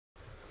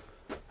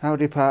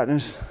Howdy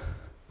partners.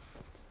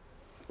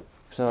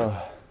 So,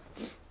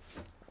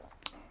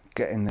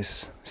 getting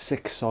this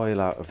sick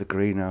soil out of the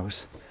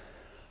greenhouse,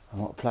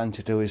 and what I plan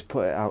to do is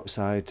put it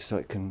outside so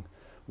it can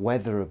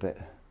weather a bit.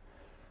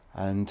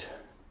 And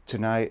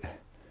tonight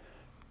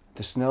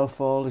the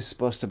snowfall is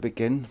supposed to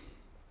begin,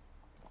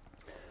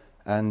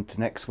 and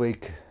next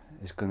week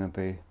is going to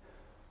be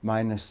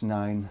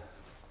 -9,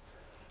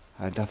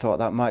 and I thought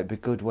that might be a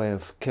good way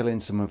of killing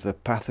some of the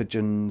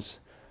pathogens,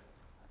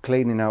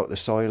 cleaning out the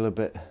soil a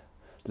bit,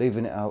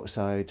 leaving it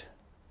outside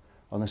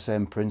on the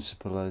same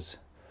principle as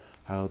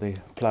how they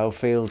plough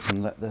fields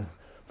and let the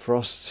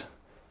frost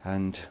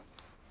and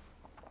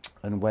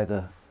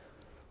weather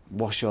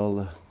wash all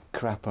the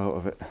crap out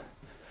of it.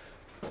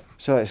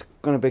 So it's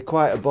going to be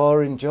quite a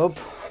boring job,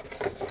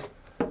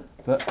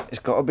 but it's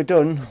got to be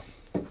done.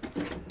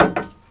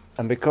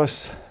 And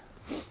because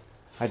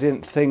I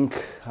didn't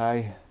think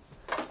I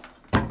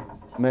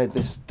made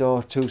this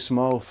door too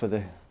small for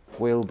the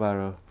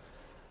wheelbarrow,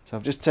 so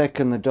I've just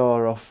taken the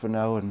door off for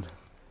now, and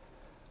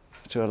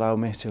to allow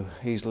me to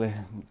easily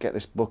get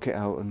this bucket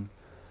out, and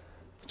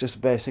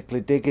just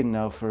basically digging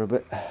now for a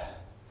bit.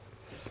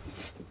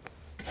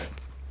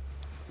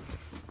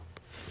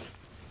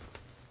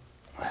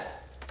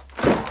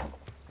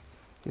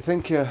 You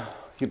think you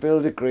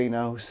build a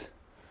greenhouse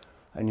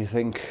and you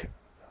think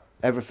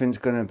everything's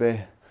going to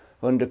be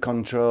under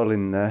control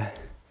in there.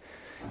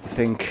 You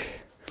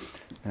think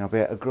I'll be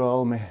able to grow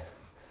all my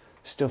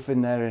stuff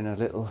in there in a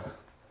little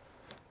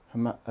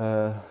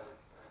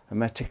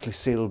hermetically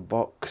sealed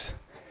box,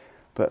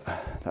 but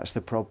that's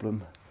the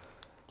problem.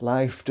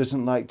 Life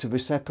doesn't like to be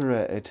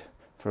separated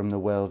from the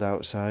world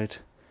outside,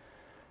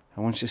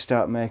 and once you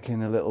start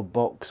making a little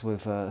box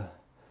with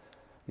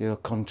your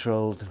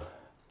controlled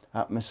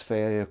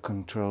atmosphere, your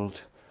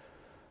controlled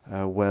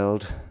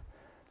world,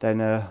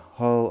 then a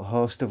whole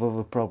host of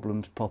other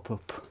problems pop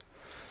up,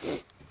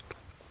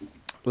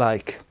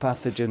 like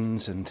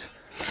pathogens and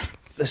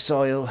the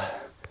soil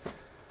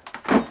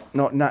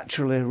not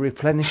naturally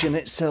replenishing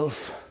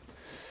itself.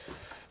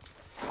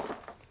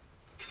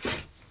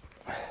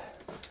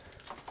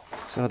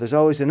 So there's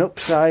always an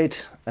upside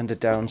and a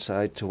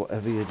downside to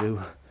whatever you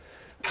do.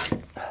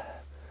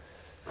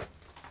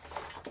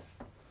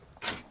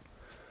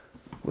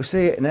 We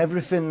see it in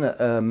everything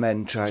that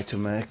men try to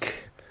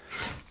make,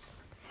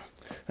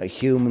 that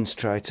humans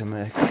try to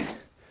make.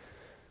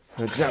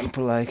 For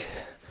example, like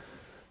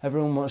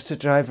everyone wants to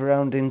drive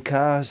around in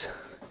cars,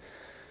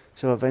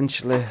 so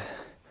eventually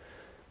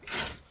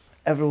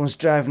everyone's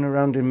driving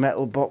around in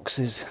metal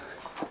boxes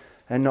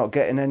and not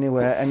getting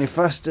anywhere any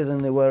faster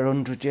than they were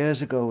 100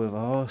 years ago with a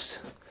horse.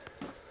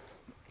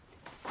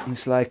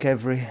 It's like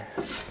every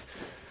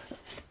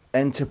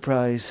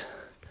enterprise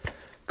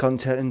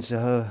contains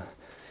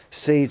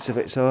seeds of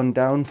its own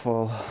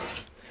downfall.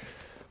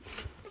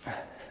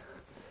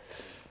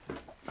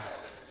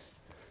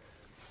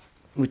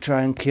 We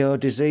try and cure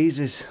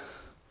diseases.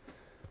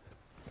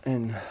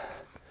 In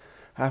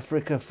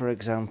Africa, for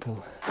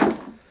example,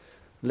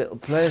 little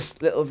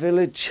place, little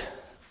village,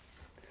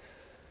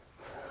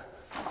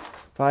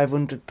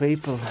 500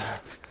 people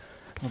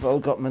have all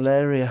got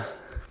malaria,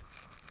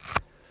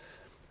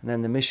 and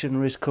then the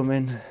missionaries come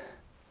in,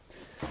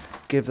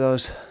 give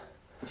those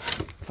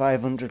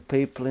 500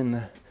 people in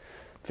the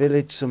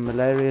village some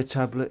malaria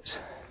tablets.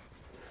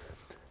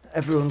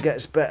 Everyone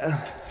gets better,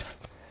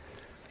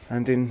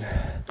 and in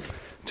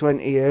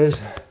 20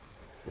 years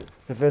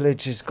the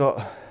village has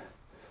got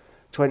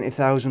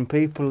 20,000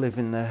 people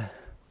living there,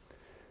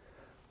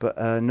 but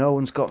no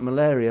one's got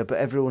malaria, but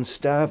everyone's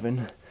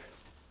starving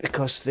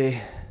because the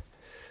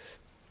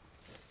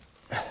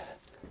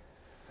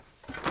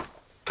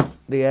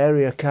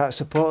area can't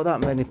support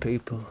that many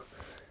people.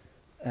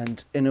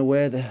 And in a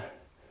way, the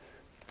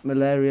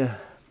malaria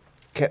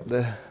kept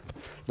the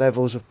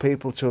levels of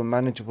people to a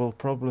manageable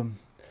problem.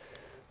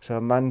 So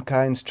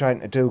mankind's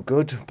trying to do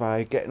good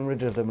by getting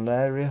rid of the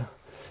malaria,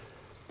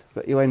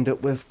 but you end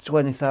up with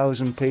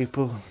 20,000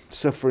 people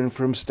suffering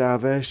from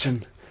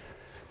starvation.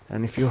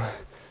 And if you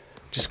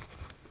just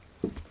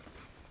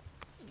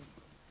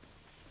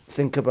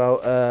think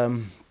about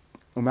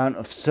amount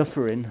of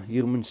suffering,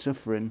 human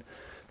suffering,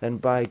 then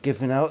by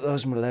giving out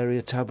those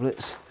malaria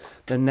tablets,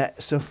 the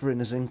net suffering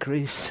has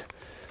increased.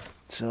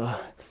 So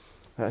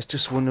that's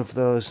just one of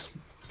those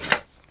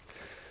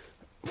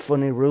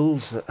funny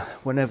rules that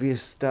whenever you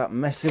start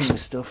messing with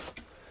stuff,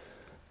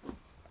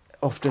 it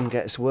often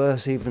gets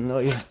worse, even though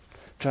you're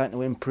trying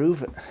to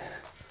improve it.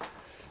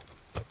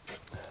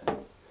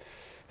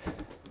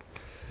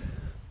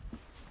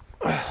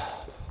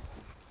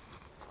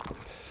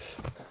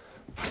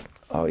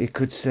 Or you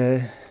could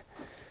say,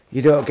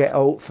 you don't get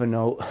oat for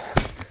nought,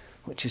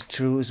 which is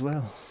true as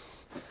well.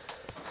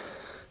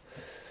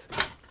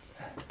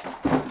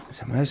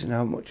 It's amazing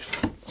how much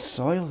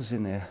soil is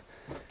in here,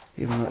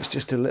 even though it's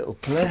just a little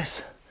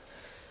place.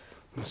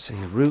 You see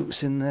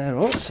roots in there,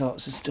 all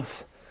sorts of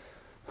stuff.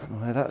 I don't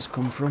know where that's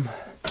come from.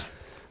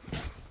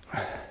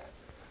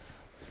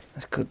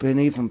 This could be an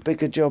even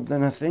bigger job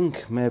than I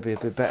think. Maybe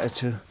it'd be better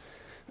to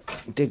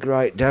dig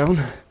right down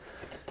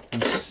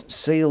and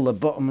seal the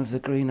bottom of the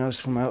greenhouse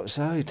from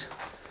outside.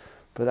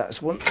 But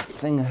that's one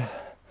thing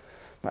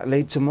might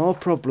lead to more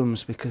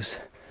problems, because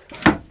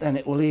then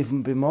it will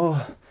even be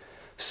more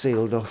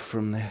sealed off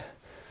from the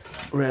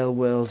real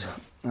world.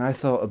 And I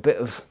thought a bit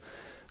of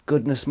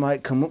goodness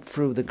might come up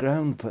through the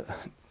ground, but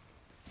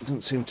it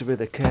doesn't seem to be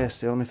the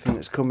case. The only thing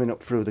that's coming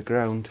up through the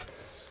ground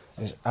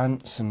is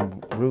ants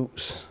and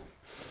roots.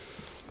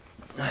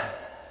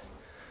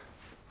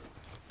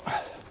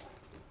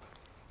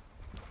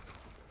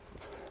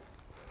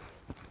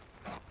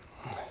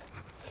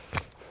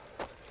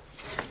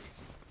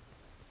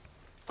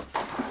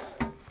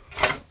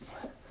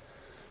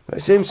 But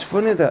it seems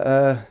funny that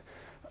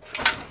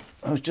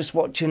I was just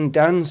watching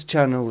Dan's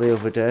channel the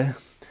other day,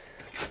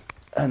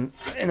 and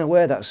in a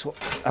way that's what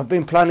I've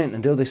been planning to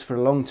do this for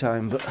a long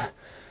time, but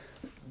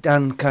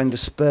Dan kind of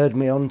spurred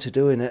me on to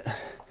doing it,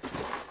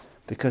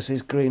 because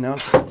his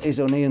greenhouse, his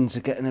onions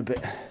are getting a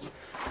bit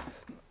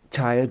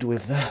tired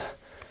with the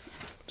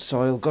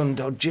soil gone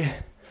dodgy,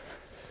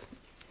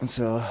 and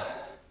so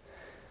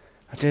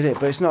I did it.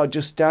 But it's not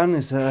just Dan,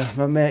 it's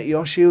my mate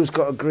Yoshi, who's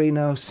got a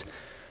greenhouse.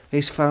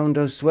 He's found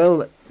as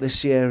well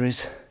this year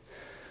his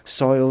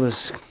soil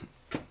has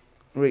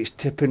reached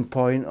tipping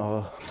point,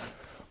 or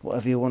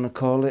whatever you want to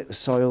call it. The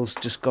soil's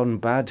just gone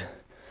bad,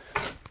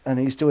 and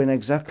he's doing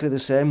exactly the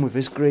same with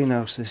his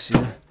greenhouse this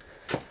year.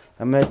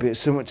 And maybe it's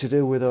something to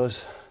do with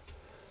us.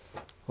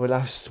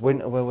 Last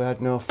winter where we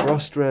had no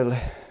frost really,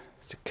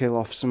 to kill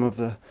off some of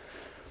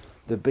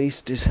the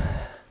beasties.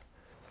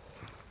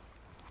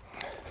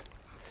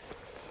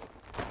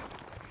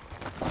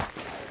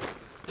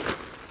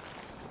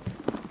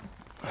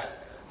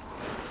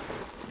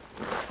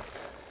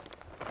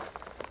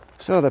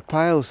 So the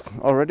pile's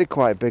already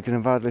quite big and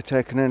I've hardly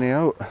taken any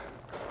out.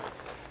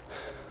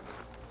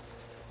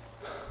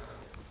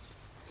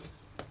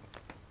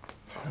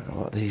 I don't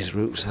know what these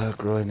roots are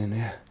growing in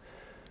here,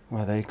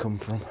 where they come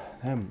from.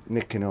 They're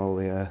nicking all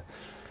the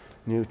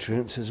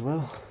nutrients as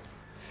well.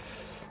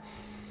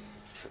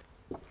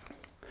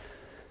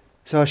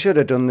 So I should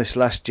have done this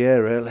last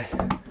year really,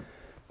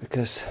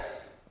 because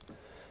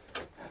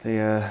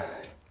I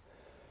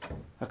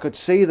could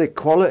see the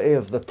quality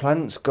of the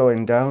plants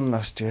going down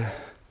last year.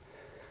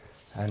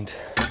 And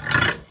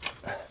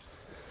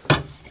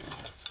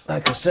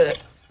like I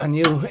said, I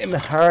knew in my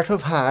heart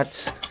of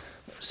hearts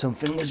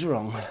something was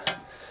wrong.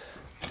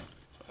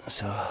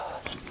 So,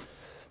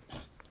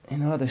 you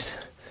know,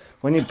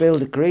 when you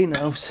build a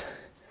greenhouse,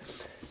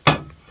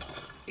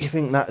 you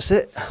think that's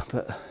it,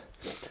 but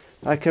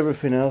like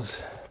everything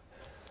else,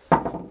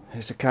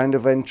 it's a kind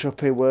of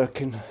entropy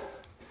working,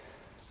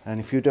 and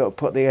if you don't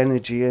put the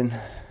energy in,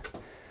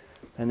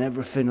 then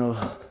everything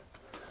will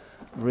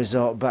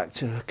resort back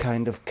to a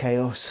kind of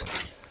chaos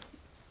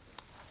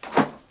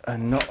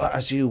and not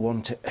as you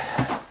want it.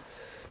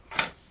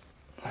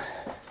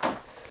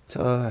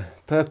 So I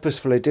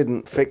purposefully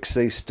didn't fix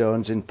these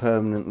stones in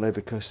permanently,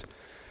 because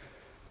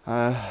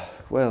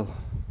well,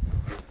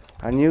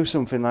 I knew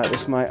something like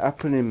this might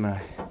happen in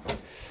my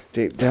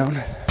deep down.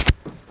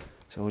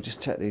 So we'll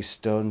just take these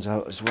stones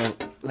out as well,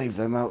 leave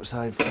them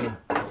outside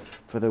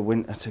for the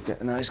winter to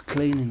get a nice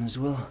cleaning as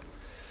well.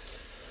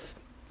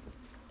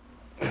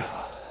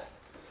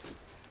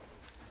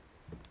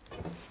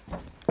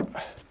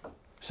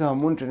 So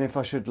I'm wondering if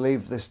I should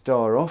leave this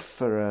door off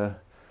for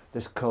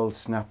this cold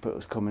snap that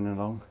was coming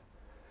along,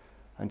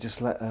 and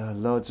just let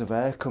loads of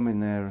air come in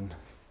there and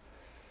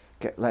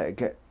let it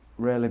get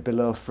really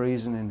below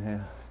freezing in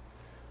here.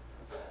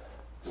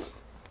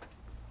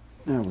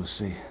 Now we'll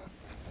see.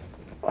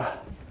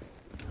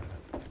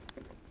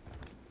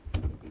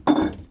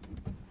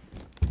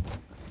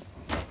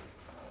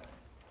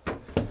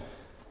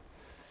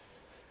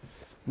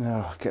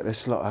 Now get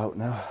this lot out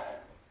now.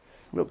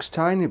 Looks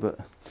tiny, but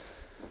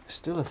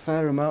still a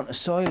fair amount of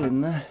soil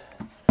in there.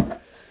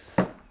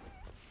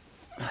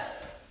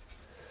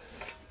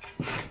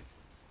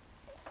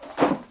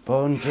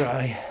 Bone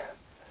dry.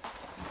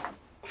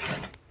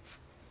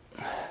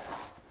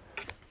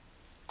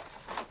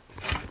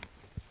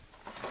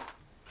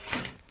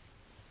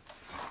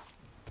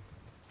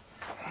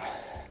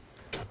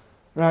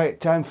 Right,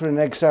 time for an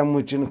egg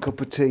sandwich and a cup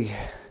of tea.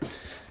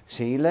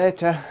 See you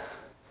later.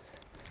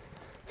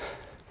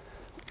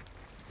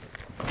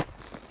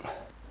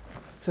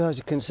 So as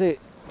you can see,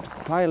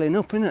 piling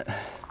up, innit?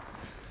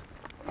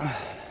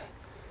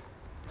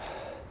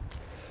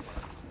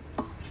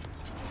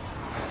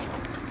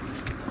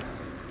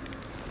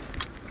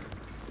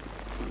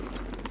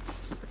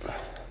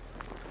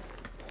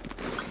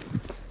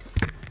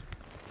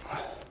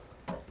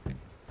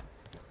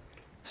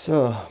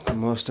 So,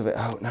 most of it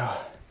out now.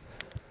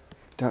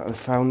 Down to the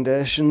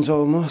foundations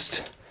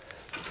almost.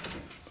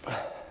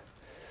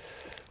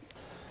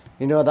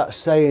 You know that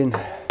saying,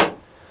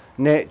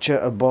 nature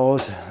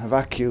abhors a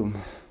vacuum.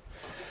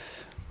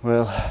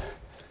 Well,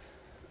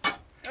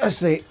 as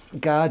the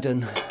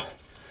garden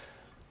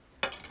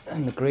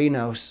and the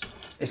greenhouse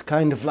is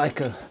kind of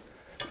like a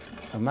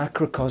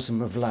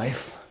macrocosm of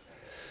life.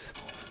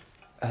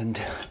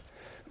 And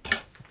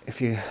if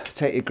you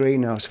take your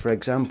greenhouse for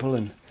example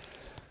and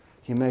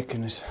you're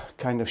making this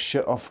kind of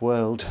shut off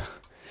world.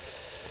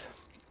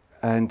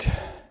 And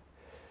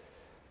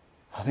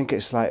I think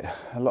it's like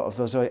a lot of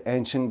those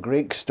ancient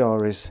Greek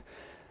stories.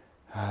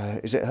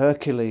 Is it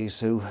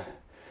Hercules who,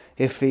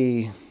 if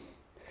he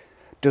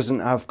doesn't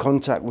have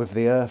contact with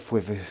the earth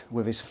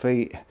with his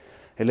feet,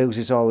 he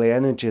loses all the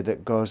energy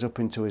that goes up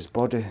into his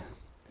body.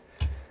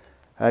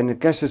 And I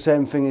guess the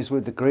same thing is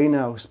with the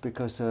greenhouse,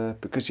 because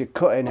you're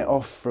cutting it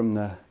off from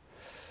the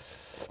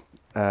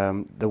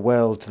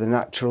world, the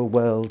natural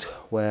world,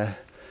 where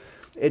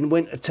in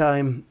winter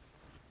time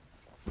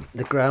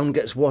the ground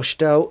gets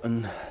washed out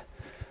and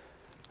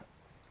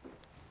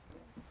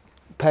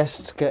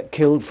pests get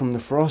killed from the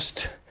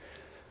frost.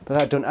 But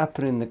that don't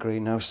happen in the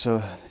greenhouse,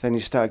 so then you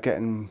start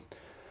getting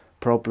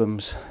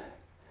problems.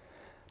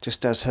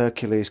 Just as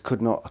Hercules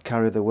could not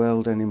carry the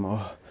world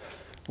anymore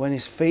when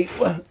his feet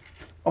were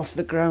off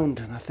the ground.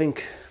 And I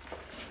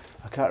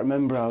can't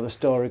remember how the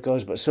story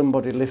goes, but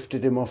somebody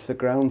lifted him off the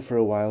ground for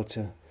a while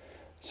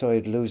so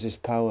he'd lose his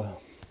power.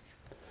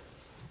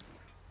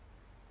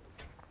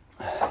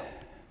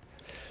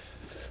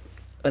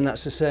 And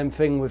that's the same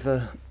thing with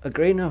a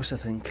greenhouse, I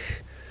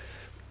think.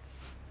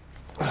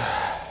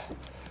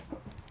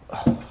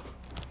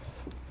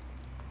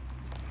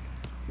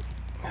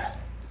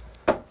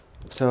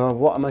 So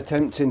what I'm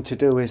attempting to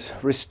do is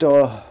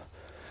restore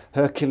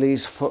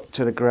Hercules' foot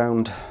to the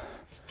ground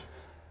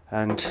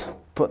and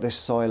put this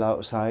soil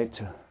outside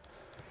to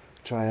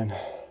try and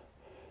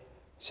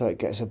so it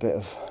gets a bit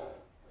of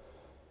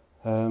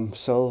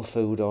soul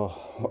food, or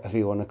whatever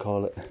you want to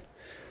call it.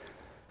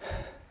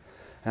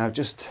 And I've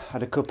just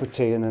had a cup of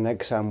tea and an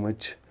egg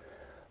sandwich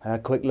and a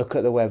quick look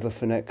at the weather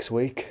for next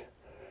week,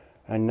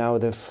 and now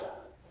they've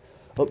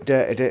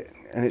updated it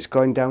and it's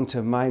going down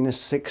to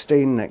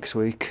 -16 next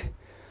week,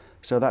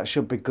 so that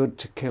should be good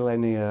to kill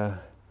any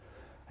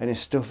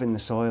stuff in the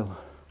soil.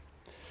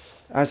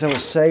 As I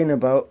was saying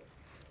about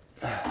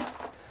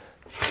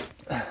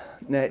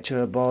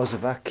nature abhors a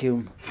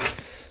vacuum,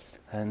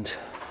 and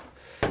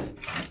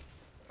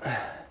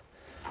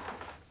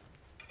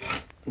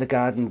the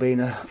garden being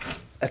a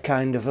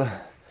kind of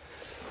a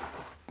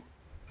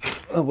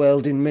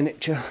world in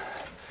miniature,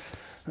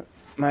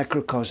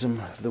 microcosm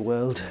of the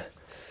world,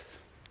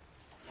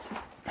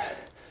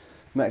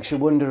 makes you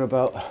wonder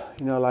about,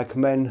 like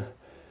men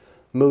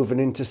moving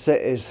into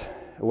cities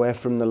away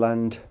from the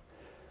land,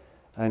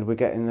 and we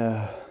get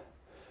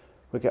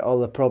all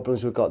the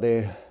problems. We've got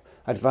the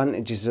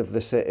advantages of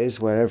the cities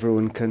where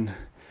everyone can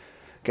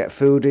get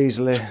food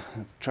easily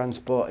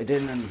transported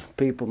in, and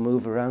people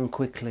move around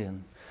quickly,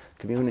 and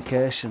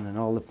communication and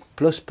all the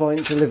plus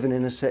points of living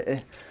in a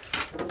city.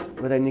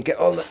 But then you get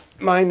all the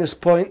minus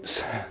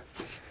points,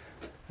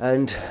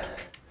 and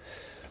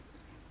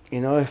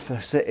if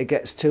a city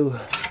gets too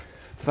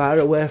far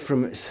away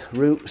from its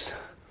roots,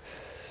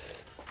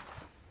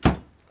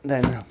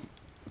 then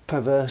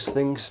perverse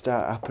things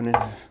start happening,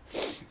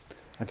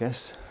 I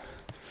guess.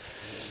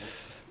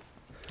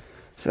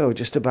 So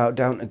just about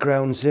down to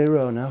ground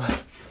zero now.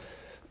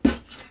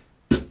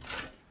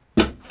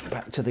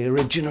 Back to the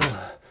original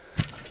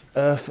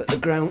earth that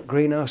the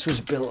greenhouse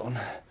was built on.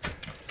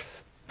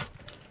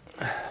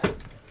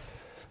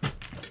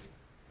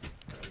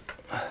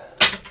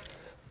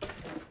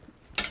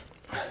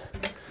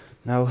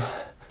 Now,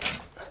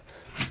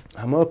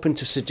 I'm open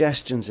to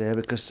suggestions here,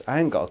 because I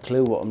ain't got a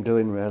clue what I'm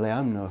doing really.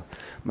 I'm no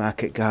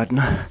market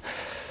gardener.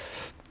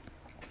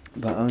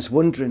 But I was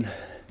wondering,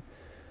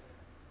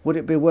 would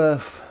it be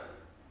worth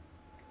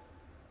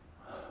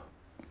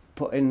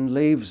putting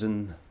leaves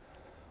and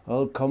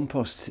old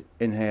compost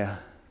in here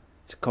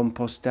to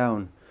compost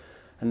down,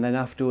 and then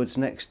afterwards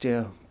next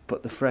year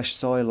put the fresh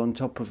soil on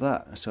top of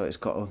that, so it's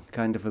got a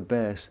kind of a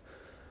base?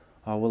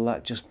 Or will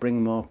that just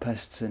bring more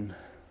pests in?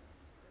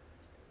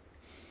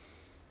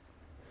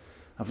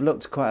 I've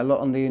looked quite a lot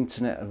on the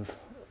internet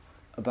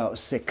about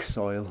sick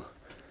soil,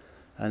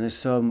 and there's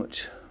so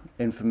much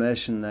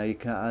information there you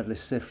can't hardly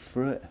sift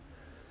through it.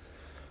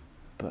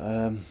 But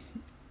I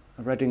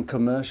read in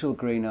commercial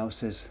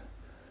greenhouses,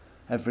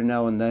 every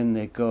now and then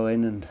they go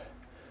in and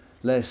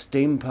lay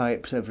steam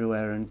pipes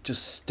everywhere and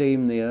just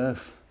steam the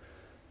earth,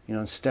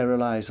 and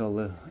sterilise all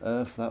the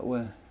earth that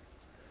way,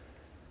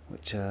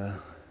 which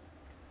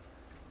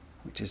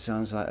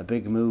sounds like a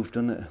big move,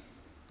 doesn't it?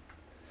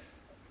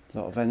 A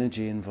lot of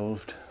energy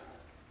involved.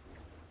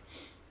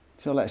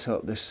 So let's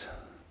hope this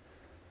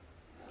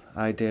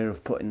idea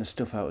of putting the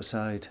stuff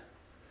outside.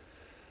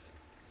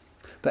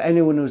 But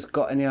anyone who's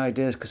got any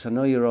ideas, because I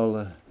know you're all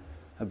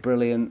a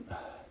brilliant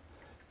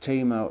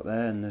team out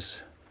there, and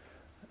there's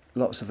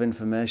lots of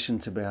information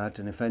to be had,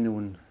 and if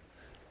anyone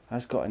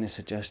has got any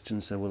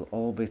suggestions, they will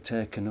all be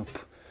taken up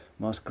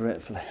most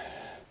gratefully.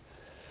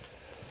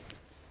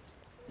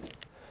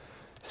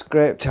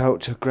 Scraped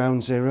out to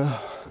ground zero,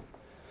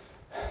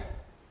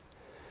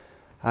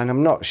 and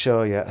I'm not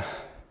sure yet.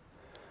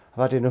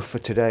 I've had enough for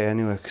today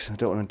anyway, because I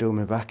don't want to do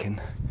my back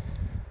in.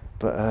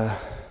 But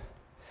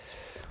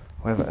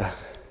whether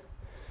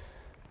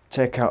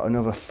take out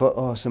another foot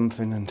or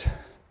something and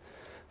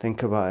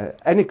think about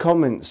it. Any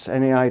comments,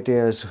 any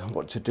ideas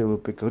what to do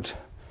would be good.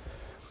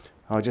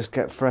 I'll just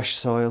get fresh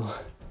soil.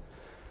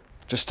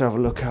 Just have a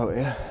look out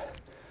here,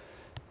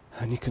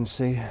 and you can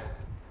see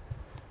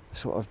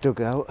that's what I've dug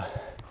out.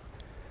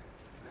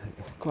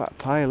 Quite a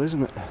pile,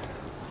 isn't it?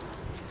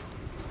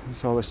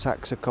 It's all the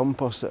sacks of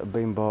compost that have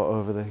been bought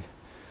over the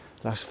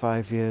last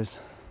 5 years.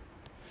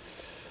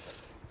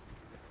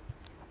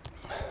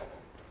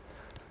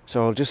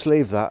 So I'll just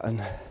leave that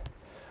and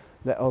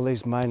let all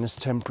these minus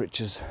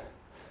temperatures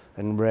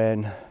and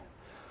rain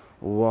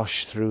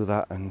wash through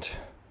that and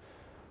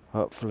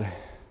hopefully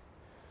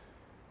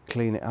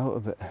clean it out a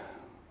bit.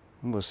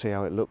 And we'll see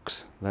how it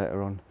looks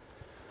later on.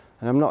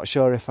 And I'm not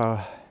sure if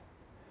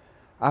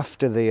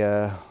after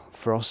the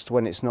frost,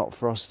 when it's not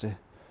frosty,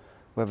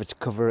 whether to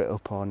cover it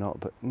up or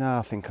not, but no,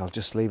 I think I'll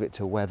just leave it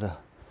to weather.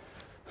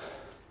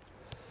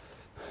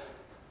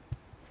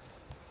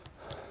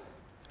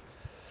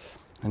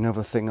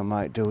 Another thing I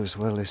might do as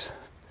well is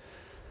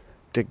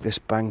dig this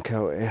bank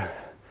out here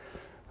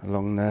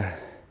along there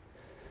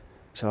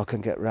so I can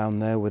get round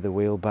there with a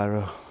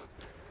wheelbarrow,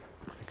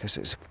 because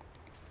it's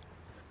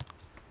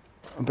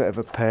a bit of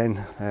a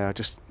pain there. I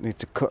just need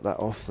to cut that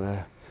off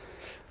there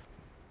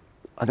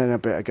and then I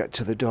better get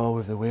to the door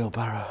with the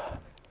wheelbarrow.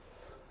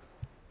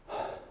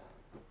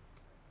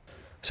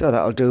 So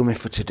that'll do me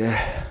for today,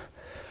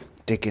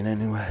 digging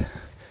anyway.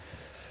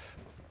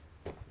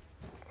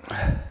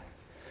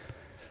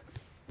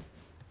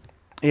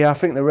 Yeah, I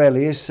think there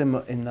really is some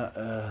in that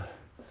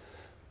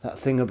that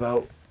thing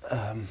about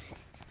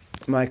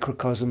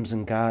microcosms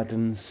and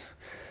gardens.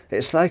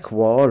 It's like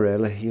war,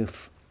 really.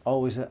 You've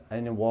always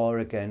in a war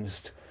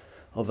against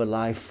other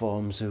life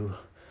forms who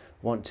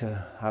want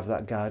to have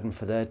that garden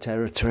for their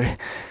territory,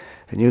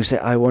 and you say,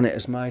 I want it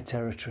as my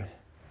territory.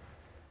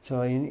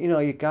 So, you know,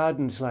 your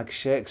garden's like a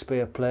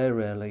Shakespeare play,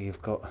 really.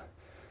 You've got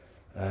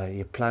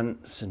your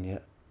plants and your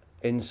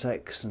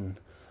insects and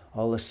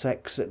all the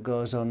sex that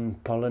goes on,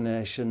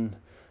 pollination.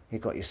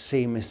 You've got your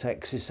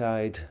semisexy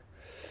side,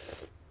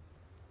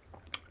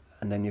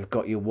 and then you've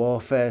got your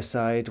warfare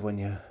side when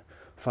you're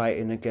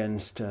fighting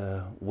against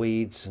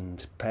weeds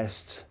and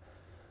pests.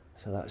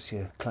 So that's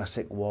your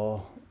classic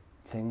war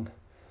thing.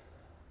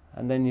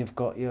 And then you've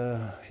got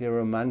your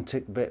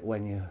romantic bit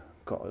when you've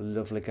got a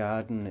lovely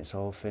garden, it's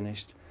all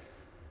finished.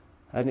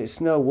 And it's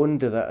no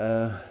wonder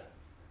that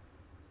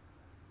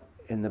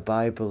in the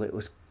Bible it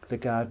was the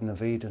Garden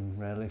of Eden,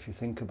 really, if you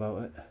think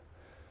about it.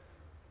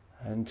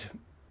 And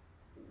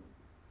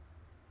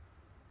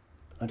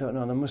I don't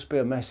know, there must be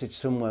a message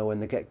somewhere when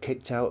they get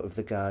kicked out of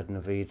the Garden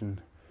of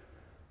Eden.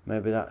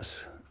 Maybe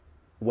that's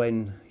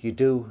when you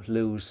do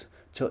lose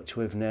touch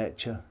with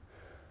nature,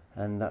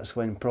 and that's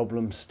when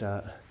problems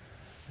start,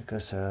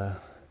 because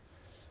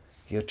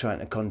you're trying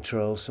to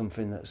control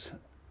something that's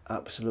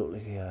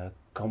absolutely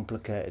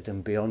complicated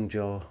and beyond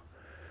your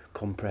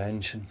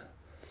comprehension.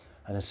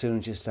 And as soon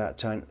as you start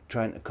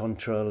trying to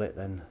control it,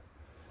 then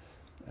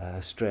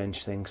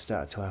strange things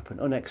start to happen,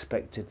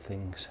 unexpected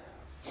things.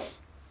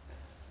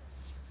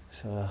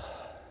 So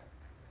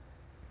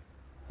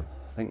I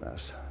think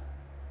that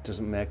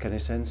doesn't make any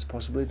sense,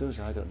 possibly does,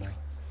 I don't know.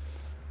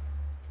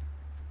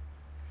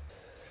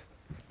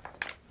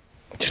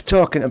 Just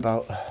talking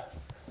about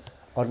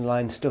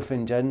online stuff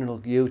in general,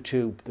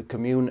 YouTube, the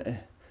community,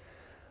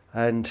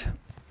 and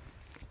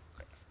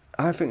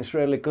I think it's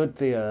really good,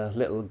 the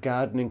little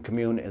gardening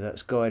community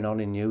that's going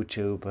on in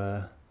YouTube.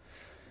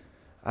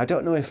 I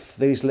don't know if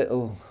these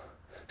little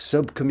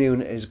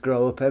sub-communities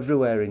grow up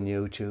everywhere in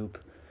YouTube,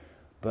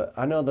 but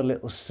I know the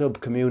little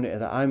sub-community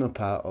that I'm a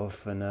part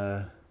of,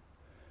 and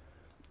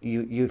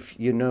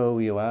you know who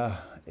you are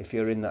if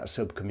you're in that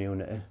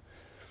sub-community.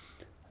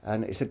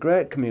 And it's a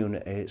great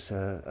community, it's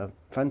a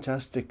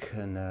fantastic,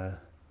 and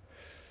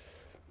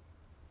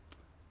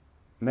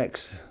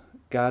makes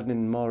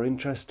gardening more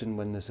interesting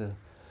when there's a...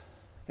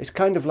 It's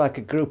kind of like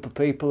a group of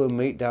people who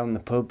meet down the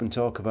pub and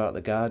talk about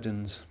the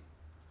gardens.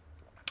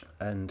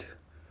 And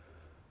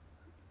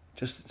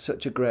just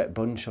such a great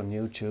bunch on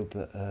YouTube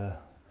that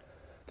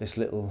this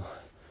little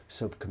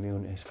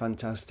sub-community is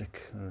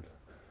fantastic. I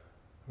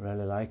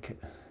really like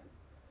it.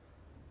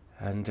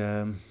 And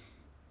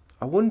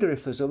I wonder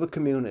if there's other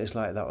communities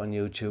like that on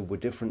YouTube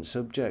with different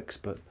subjects,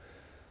 but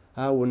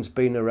our one's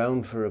been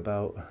around for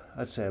about,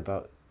 I'd say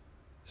about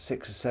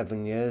 6 or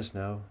 7 years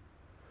now.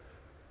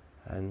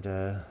 And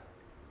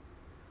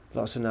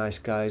lots of nice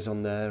guys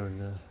on there,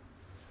 and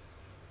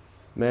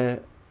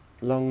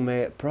long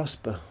may it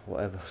prosper,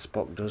 whatever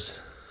Spock does.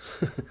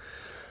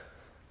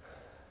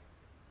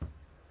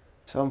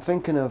 So I'm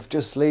thinking of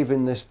just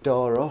leaving this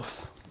door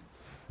off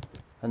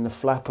and the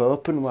flap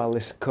open while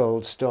this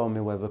cold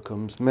stormy weather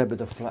comes. Maybe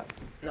the flap,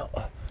 no.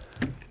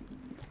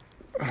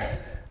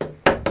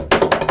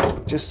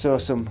 Just so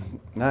some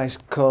nice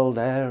cold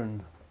air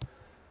and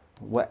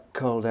wet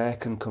cold air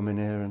can come in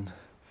here and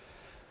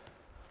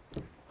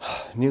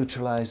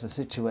neutralise the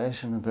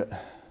situation a bit.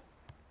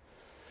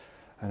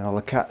 And all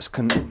the cats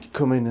can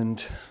come in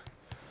and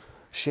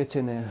shit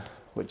in here,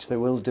 which they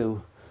will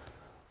do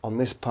on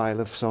this pile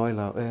of soil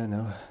out here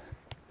now.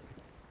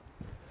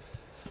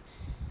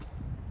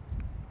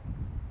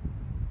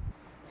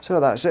 So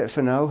that's it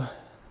for now.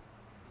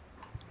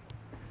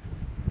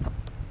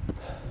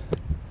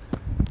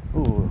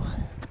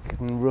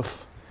 and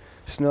rough.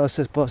 Snow's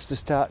supposed to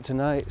start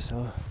tonight,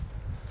 so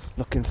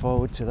looking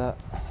forward to that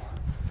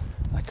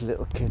like a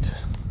little kid.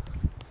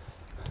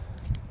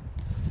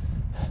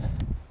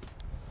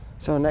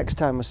 So next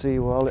time I see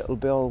you all, it'll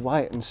be all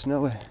white and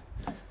snowy.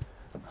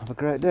 Have a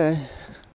great day.